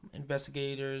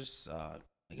 Investigators,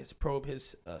 probe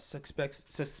his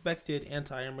suspected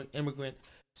anti-immigrant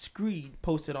screed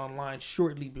posted online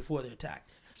shortly before the attack.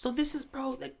 So this is,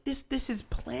 bro, like this is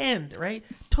planned, right?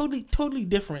 Totally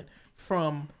different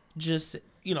from just,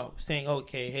 saying,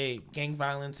 okay, hey, gang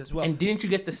violence as well. And didn't you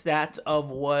get the stats of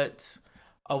what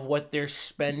they're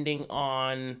spending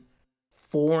on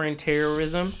foreign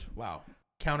terrorism? Wow.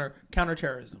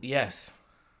 Counterterrorism. Yes.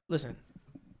 Listen.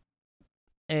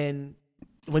 And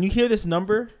when you hear this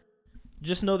number,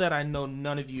 just know that I know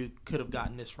none of you could have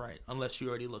gotten this right unless you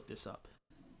already looked this up.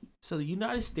 So the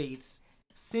United States,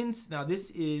 since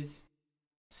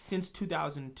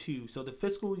 2002, so the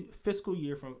fiscal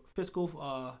year from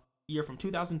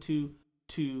 2002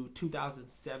 to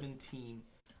 2017,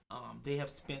 they have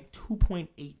spent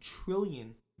 $2.8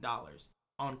 trillion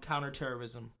on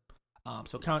counterterrorism.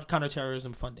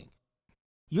 Counterterrorism funding.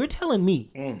 You're telling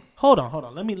me, hold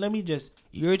on. Let me just,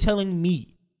 you're telling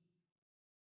me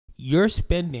you're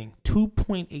spending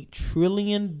 $2.8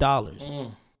 trillion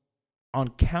on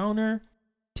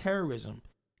counterterrorism,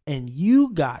 and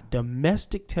you got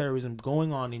domestic terrorism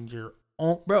going on in your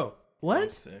own, bro. What? I'm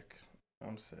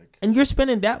sick. And you're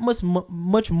spending that much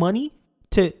money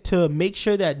to make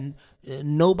sure that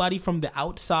nobody from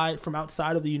outside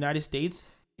of the United States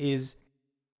is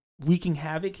wreaking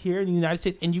havoc here in the United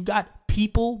States, and you got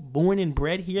people born and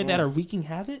bred here that are wreaking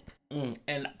havoc.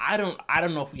 And I don't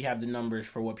know if we have the numbers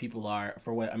for what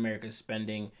America's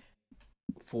spending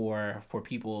for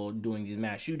people doing these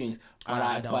mass shootings, but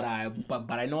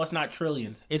I know it's not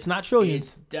trillions. It's not trillions.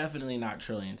 It's definitely not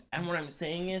trillions. And what I'm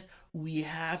saying is we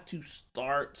have to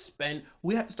start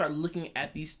looking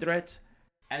at these threats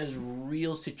as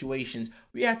real situations.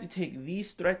 We have to take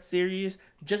these threats serious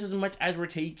just as much as we're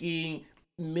taking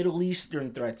Middle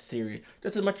Eastern threats serious,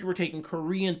 just as much as we're taking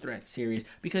Korean threats serious,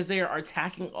 because they are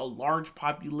attacking a large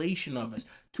population of us.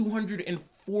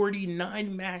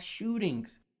 249 mass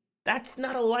shootings. That's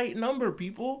not a light number,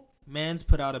 people. Man's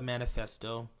put out a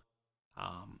manifesto.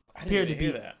 I didn't even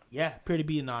hear that. Yeah, appear to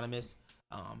be anonymous.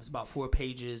 It's about 4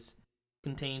 pages.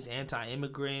 Contains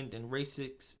anti-immigrant and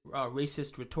racist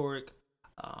rhetoric.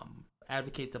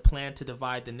 Advocates a plan to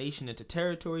divide the nation into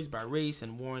territories by race,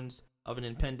 and warns of an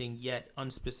impending yet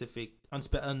unspecified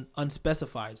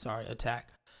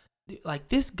attack. Like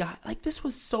this guy, like this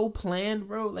was so planned,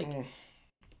 bro. Like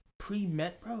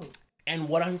pre-met, bro. And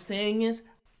what I'm saying is,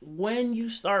 when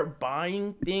you start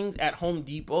buying things at Home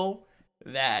Depot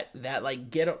that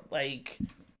like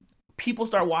people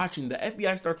start watching, the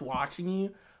FBI starts watching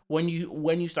you when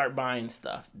you start buying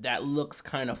stuff that looks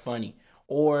kind of funny.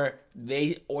 Or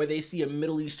they see a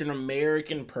Middle Eastern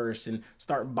American person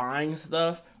start buying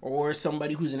stuff, or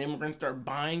somebody who's an immigrant start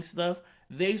buying stuff,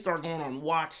 they start going on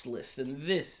watch lists and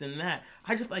this and that.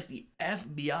 I just like the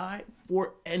FBI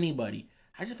for anybody.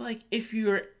 I just like if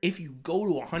you go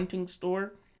to a hunting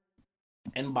store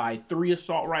and buy 3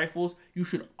 assault rifles, you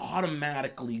should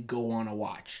automatically go on a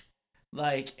watch.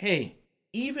 Like, hey,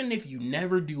 even if you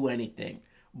never do anything,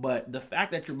 but the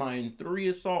fact that you're buying 3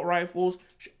 assault rifles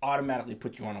should automatically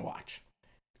put you on a watch.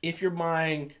 If you're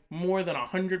buying more than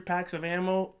 100 packs of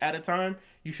ammo at a time,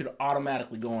 you should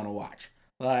automatically go on a watch.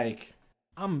 Like,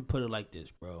 I'm gonna put it like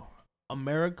this, bro.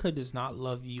 America does not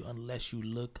love you unless you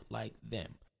look like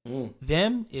them.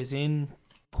 Them is in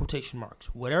quotation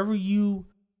marks. Whatever you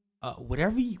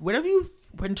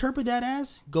interpret that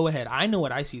as, go ahead. I know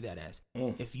what I see that as.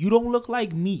 If you don't look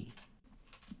like me,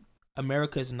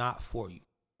 America is not for you.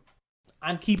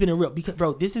 I'm keeping it real because,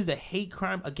 bro, this is a hate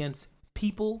crime against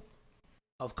people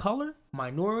of color,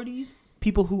 minorities,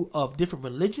 people who of different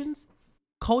religions,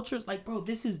 cultures. Like, bro,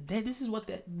 this is what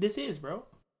this is, bro.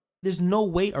 There's no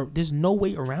way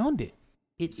around it.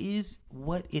 It is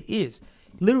what it is.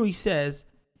 Literally says,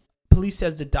 police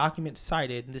says the document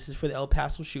cited, and this is for the El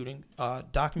Paso shooting,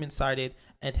 document cited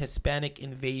an Hispanic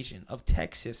invasion of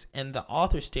Texas, and the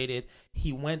author stated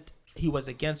he was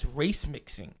against race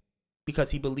mixing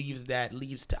because he believes that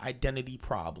leads to identity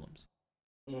problems.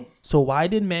 So why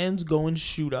did Mans go and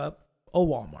shoot up a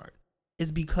Walmart?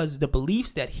 It's because the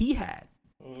beliefs that he had,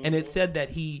 and it said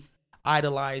that he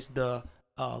idolized the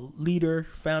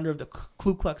founder of the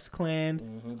Ku Klux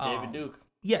Klan, David Duke.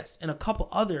 Yes, and a couple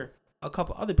other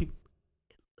people.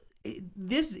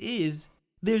 There's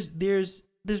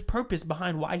purpose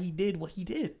behind why he did what he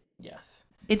did. Yes.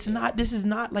 It's not. This is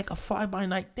not like a fly by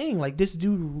night thing. Like this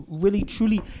dude really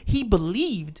truly he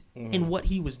believed in what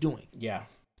he was doing. Yeah.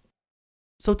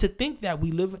 So to think that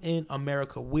we live in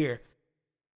America where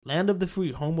land of the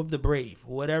free, home of the brave,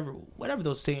 whatever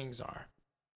those things are,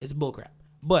 it's bullcrap.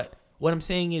 But what I'm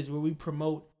saying is where we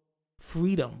promote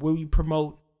freedom, where we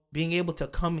promote being able to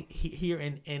come here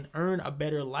and earn a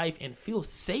better life and feel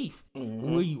safe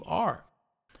where you are.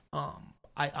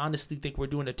 I honestly think we're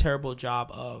doing a terrible job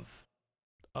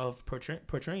of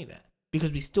portraying that,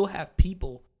 because we still have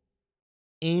people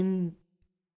in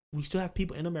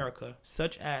America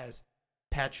such as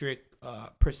Patrick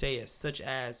Perseus, such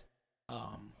as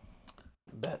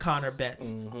Connor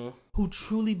Betts, who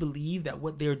truly believe that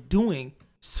what they're doing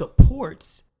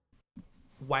supports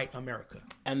white America.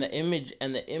 And the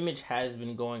image has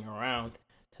been going around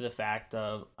to the fact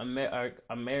of America.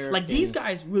 Like these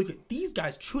guys, really quick, these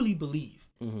guys truly believe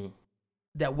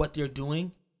that what they're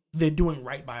doing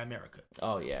right by America.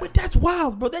 Oh yeah. But that's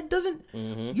wild, bro. That doesn't.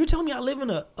 You're telling me I live in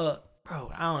a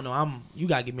bro? I don't know. You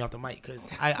gotta get me off the mic because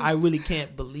I really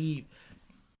can't believe.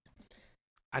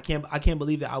 I can't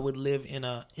believe that I would live in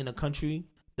a country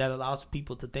that allows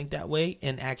people to think that way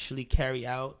and actually carry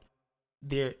out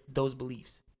those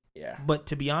beliefs. Yeah. But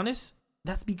to be honest,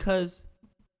 that's because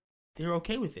they're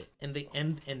okay with it, and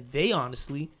they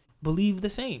honestly believe the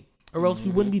same, or else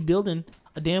we wouldn't be building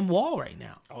a damn wall right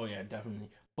now. Oh yeah, definitely.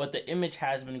 But the image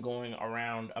has been going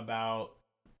around about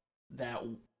that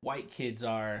white kids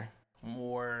are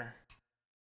more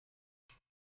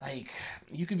like,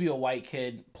 you could be a white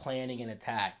kid planning an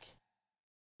attack,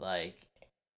 like,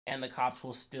 and the cops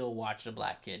will still watch the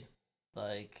black kid.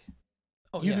 Like,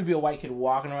 you could be a white kid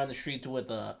walking around the streets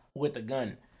with a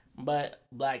gun, but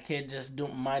black kid just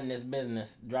minding his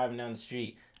business, driving down the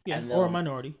street. Yeah, or a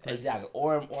minority. Exactly,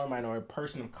 or a minority,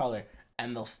 person of color,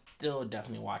 and they'll still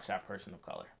definitely watch that person of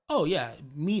color. Oh yeah,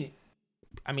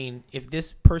 I mean, if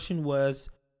this person was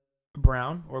a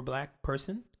brown or black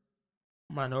person,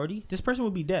 minority, this person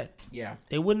would be dead. Yeah,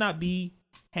 they would not be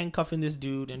handcuffing this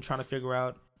dude and trying to figure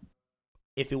out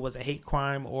if it was a hate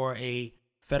crime or a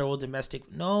federal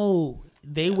domestic. No,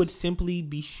 they would simply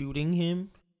be shooting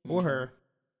him or her,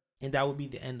 and that would be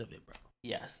the end of it, bro.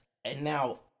 Yes, and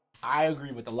now I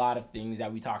agree with a lot of things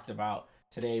that we talked about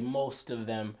today, most of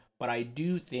them, but I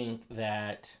do think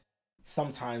that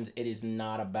sometimes it is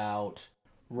not about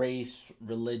race,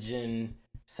 religion,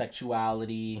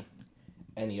 sexuality,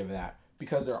 any of that.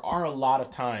 Because there are a lot of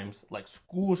times, like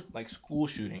school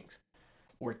shootings,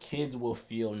 where kids will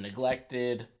feel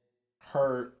neglected,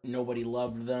 hurt, nobody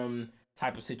loved them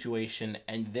type of situation,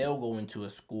 and they'll go into a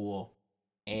school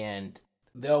and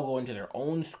they'll go into their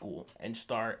own school and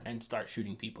start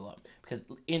shooting people up. Because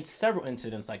in several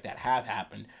incidents like that have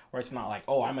happened, where it's not like,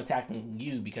 oh, I'm attacking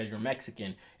you because you're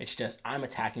Mexican. It's just, I'm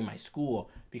attacking my school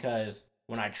because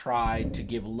when I tried to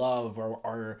give love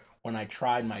or when I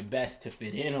tried my best to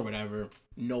fit in or whatever,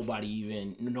 nobody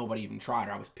even tried,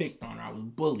 or I was picked on, or I was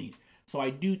bullied. So I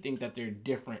do think that there are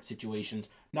different situations.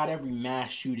 Not every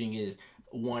mass shooting is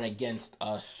one against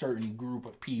a certain group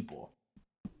of people.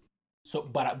 So,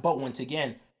 but once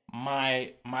again,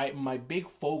 my big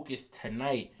focus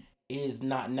tonight is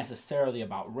not necessarily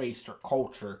about race or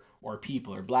culture or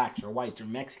people or blacks or whites or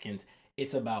Mexicans.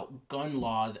 It's about gun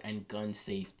laws and gun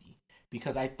safety,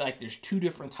 because I feel like there's two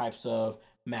different types of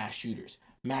mass shooters.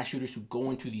 Mass shooters who go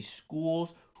into these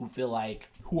schools who feel like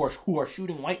who are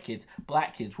shooting white kids,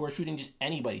 black kids, who are shooting just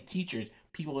anybody, teachers,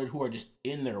 people who are just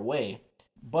in their way.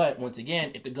 But once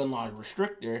again, if the gun laws were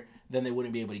stricter, then they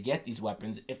wouldn't be able to get these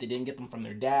weapons. If they didn't get them from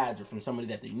their dads or from somebody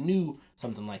that they knew,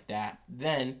 something like that,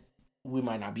 then we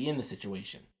might not be in the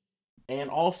situation. And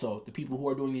also, the people who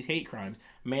are doing these hate crimes,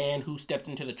 man who stepped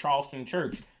into the Charleston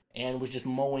church and was just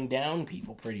mowing down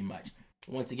people pretty much.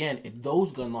 Once again, if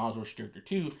those gun laws were stricter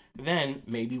too, then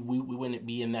maybe we wouldn't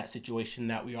be in that situation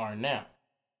that we are now.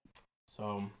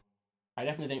 So I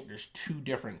definitely think there's two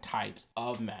different types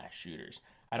of mass shooters.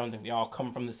 I don't think they all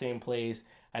come from the same place.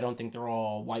 I don't think they're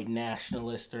all white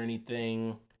nationalists or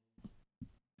anything.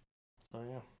 So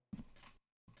yeah.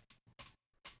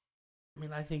 I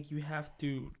mean, I think you have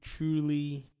to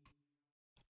truly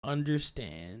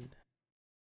understand.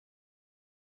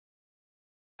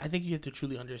 I think you have to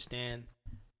truly understand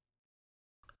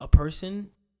a person.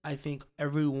 I think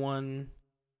everyone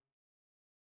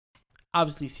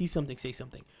obviously sees something, say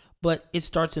something, but it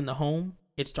starts in the home.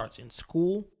 It starts in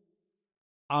school.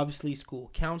 Obviously,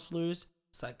 school counselors,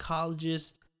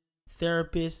 psychologists,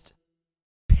 therapists,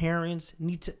 parents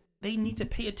need to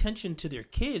pay attention to their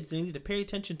kids. They need to pay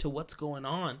attention to what's going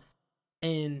on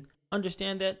and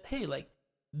understand that, hey, like,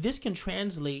 this can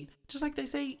translate, just like they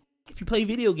say, if you play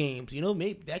video games, you know,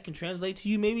 maybe that can translate to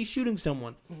you maybe shooting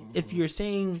someone. Mm-hmm. If you're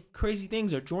saying crazy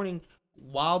things or joining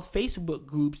wild Facebook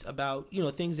groups about, you know,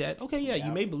 things that, okay, yeah,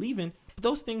 you may believe in, but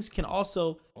those things can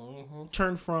also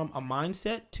turn from a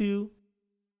mindset to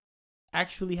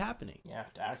actually happening. Yeah,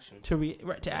 to actions.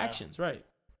 To actions, right.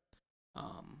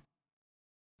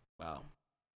 Wow.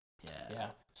 Yeah.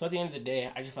 So at the end of the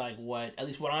day, I just feel like at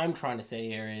least what I'm trying to say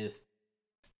here is,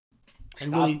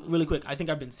 and really quick, I think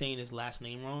I've been saying his last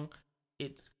name wrong.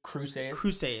 It's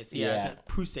Cruceus. Yeah.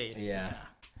 Cruceus. Yeah.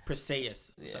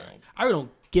 Perseus. Yeah. Sorry. I really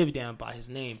don't give a damn about his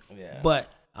name. Yeah. But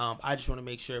I just want to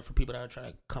make sure for people that are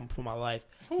trying to come for my life.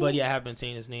 But yeah, I have been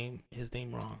saying his name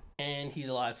wrong. And he's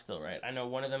alive still, right? I know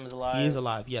one of them is alive. He is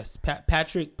alive, yes.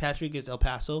 Patrick is El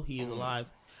Paso. He is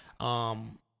alive.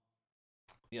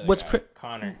 What's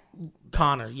Connor?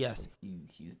 Connor, yes.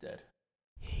 He's dead.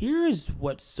 Here's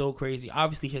what's so crazy.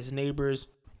 Obviously, his neighbors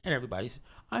and everybody's,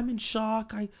 I'm in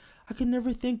shock. I could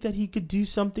never think that he could do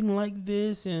something like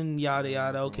this and yada,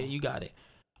 yada. Okay, you got it.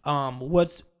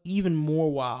 What's even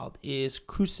more wild is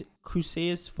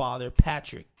Cruceus' father,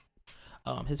 Patrick.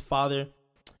 His father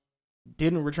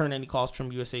didn't return any calls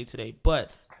from USA Today,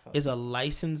 but is a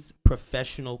licensed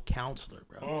professional counselor,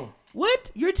 bro.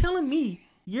 What? You're telling me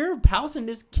you're housing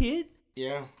this kid?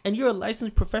 Yeah. And you're a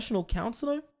licensed professional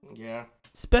counselor? Yeah.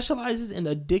 Specializes in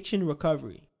addiction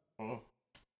recovery.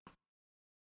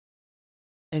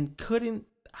 And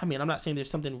I'm not saying there's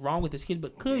something wrong with this kid,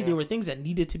 but clearly there were things that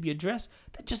needed to be addressed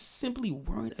that just simply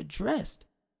weren't addressed.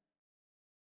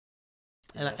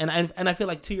 And I feel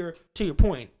like to your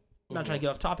point, I'm not trying to get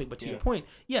off topic, but to your point,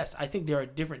 yes, I think there are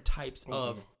different types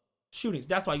of shootings.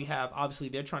 That's why you have, obviously,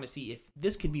 they're trying to see if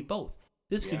this could be both.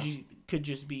 This could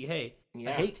just be, hey, a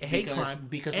hate crime,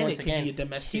 because and once it again, could be a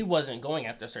domestic. He wasn't going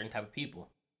after a certain type of people.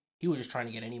 He was just trying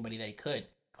to get anybody that he could.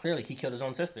 Clearly, he killed his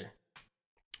own sister.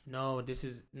 No,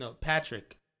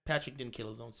 Patrick. Patrick didn't kill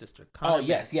his own sister. Connor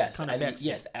Betts. Connor Betts.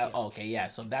 Yes. Okay, yeah.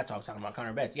 So that's what I was talking about.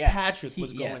 Connor Betts. Yeah. Patrick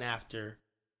was going after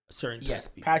certain types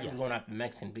of people. Patrick was going after the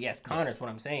Mexican. But yes, Connor's what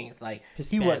I'm saying. It's like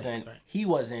Hispanics, he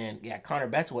wasn't, Connor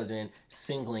Betts wasn't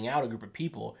singling out a group of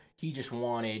people. He just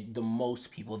wanted the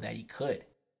most people that he could.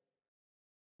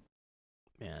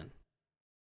 Man.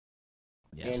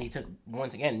 Yeah. And he took,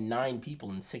 once again, 9 people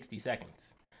in 60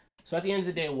 seconds. So at the end of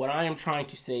the day, what I am trying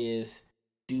to say is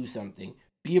do something.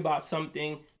 Be about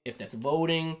something. If that's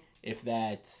voting, if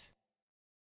that's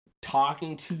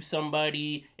talking to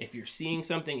somebody, if you're seeing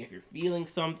something, if you're feeling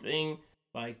something,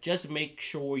 like just make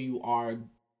sure you are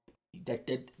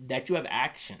that you have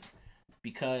action,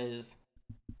 because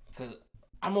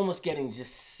I'm almost getting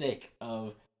just sick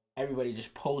of everybody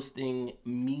just posting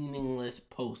meaningless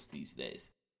posts these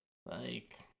days.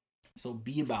 Like, so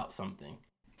be about something.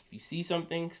 If you see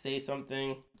something, say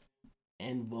something,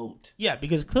 and vote. Yeah,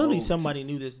 because clearly somebody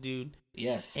knew this dude.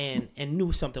 Yes. And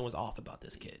knew something was off about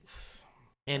this kid.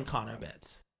 And Connor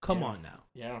Betts. Come on now.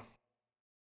 Yeah.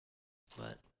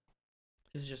 But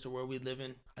this is just the world we live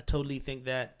in. I totally think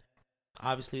that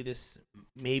obviously this,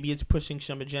 maybe it's pushing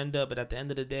some agenda, but at the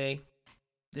end of the day,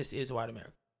 this is white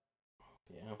America.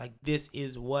 Yeah. Like, this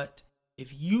is what,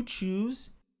 if you choose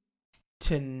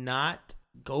to not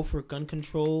go for gun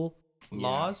control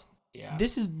laws,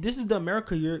 this is the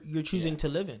America you're choosing to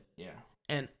live in. Yeah.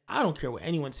 And I don't care what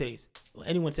anyone says.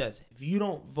 If you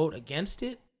don't vote against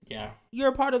it, you're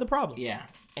a part of the problem. Yeah.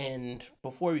 And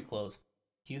before we close,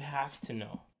 you have to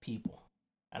know people.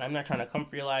 And I'm not trying to come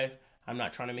for your life. I'm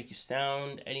not trying to make you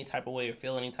sound any type of way or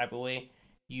feel any type of way.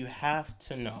 You have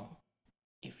to know,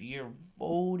 if you're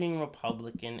voting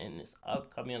Republican in this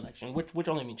upcoming election, which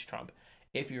only means Trump.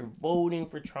 If you're voting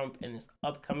for Trump in this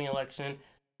upcoming election,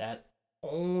 that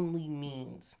only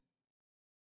means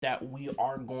that we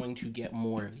are going to get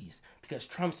more of these, because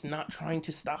Trump's not trying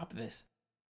to stop this.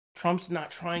 Trump's not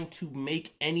trying to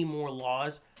make any more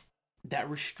laws that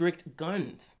restrict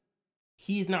guns.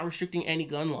 He's not restricting any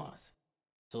gun laws.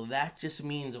 So that just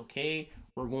means, okay,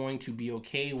 we're going to be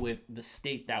okay with the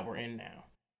state that we're in now.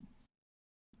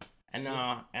 And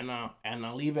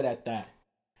I'll leave it at that.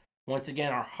 Once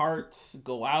again, our hearts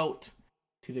go out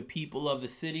to the people of the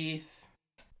cities.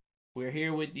 We're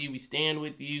here with you. We stand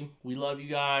with you. We love you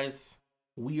guys.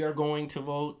 We are going to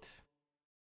vote.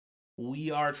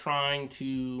 We are trying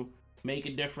to make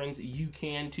a difference. You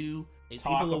can too.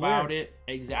 Talk about it.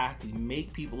 Exactly.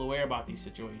 Make people aware about these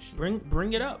situations.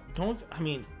 Bring it up.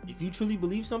 If you truly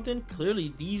believe something,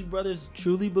 clearly these brothers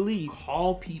truly believe.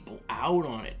 Call people out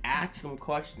on it. Ask them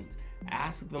questions.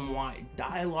 Ask them why.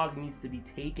 Dialogue needs to be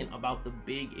taken about the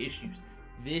big issues.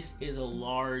 This is a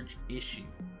large issue.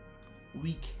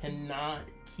 We cannot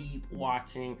keep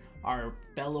watching our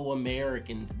fellow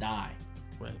Americans die.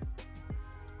 Right.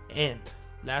 And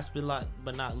last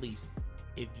but not least,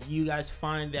 if you guys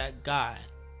find that guy,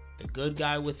 the good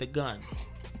guy with a gun,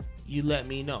 you let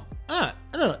me know. I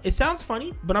don't know. It sounds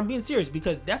funny, but I'm being serious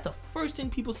because that's the first thing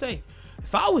people say.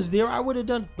 If I was there, I would have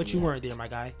done, but you weren't there, my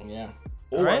guy. Yeah.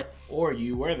 Or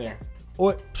you were there.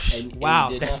 Or wow,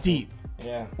 and that's nothing. deep.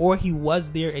 Yeah. Or he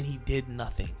was there and he did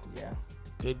nothing. Yeah.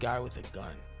 Good guy with a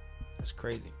gun. That's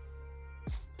crazy.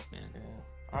 Man. Yeah.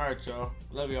 All right, y'all.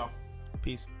 Love y'all.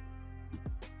 Peace.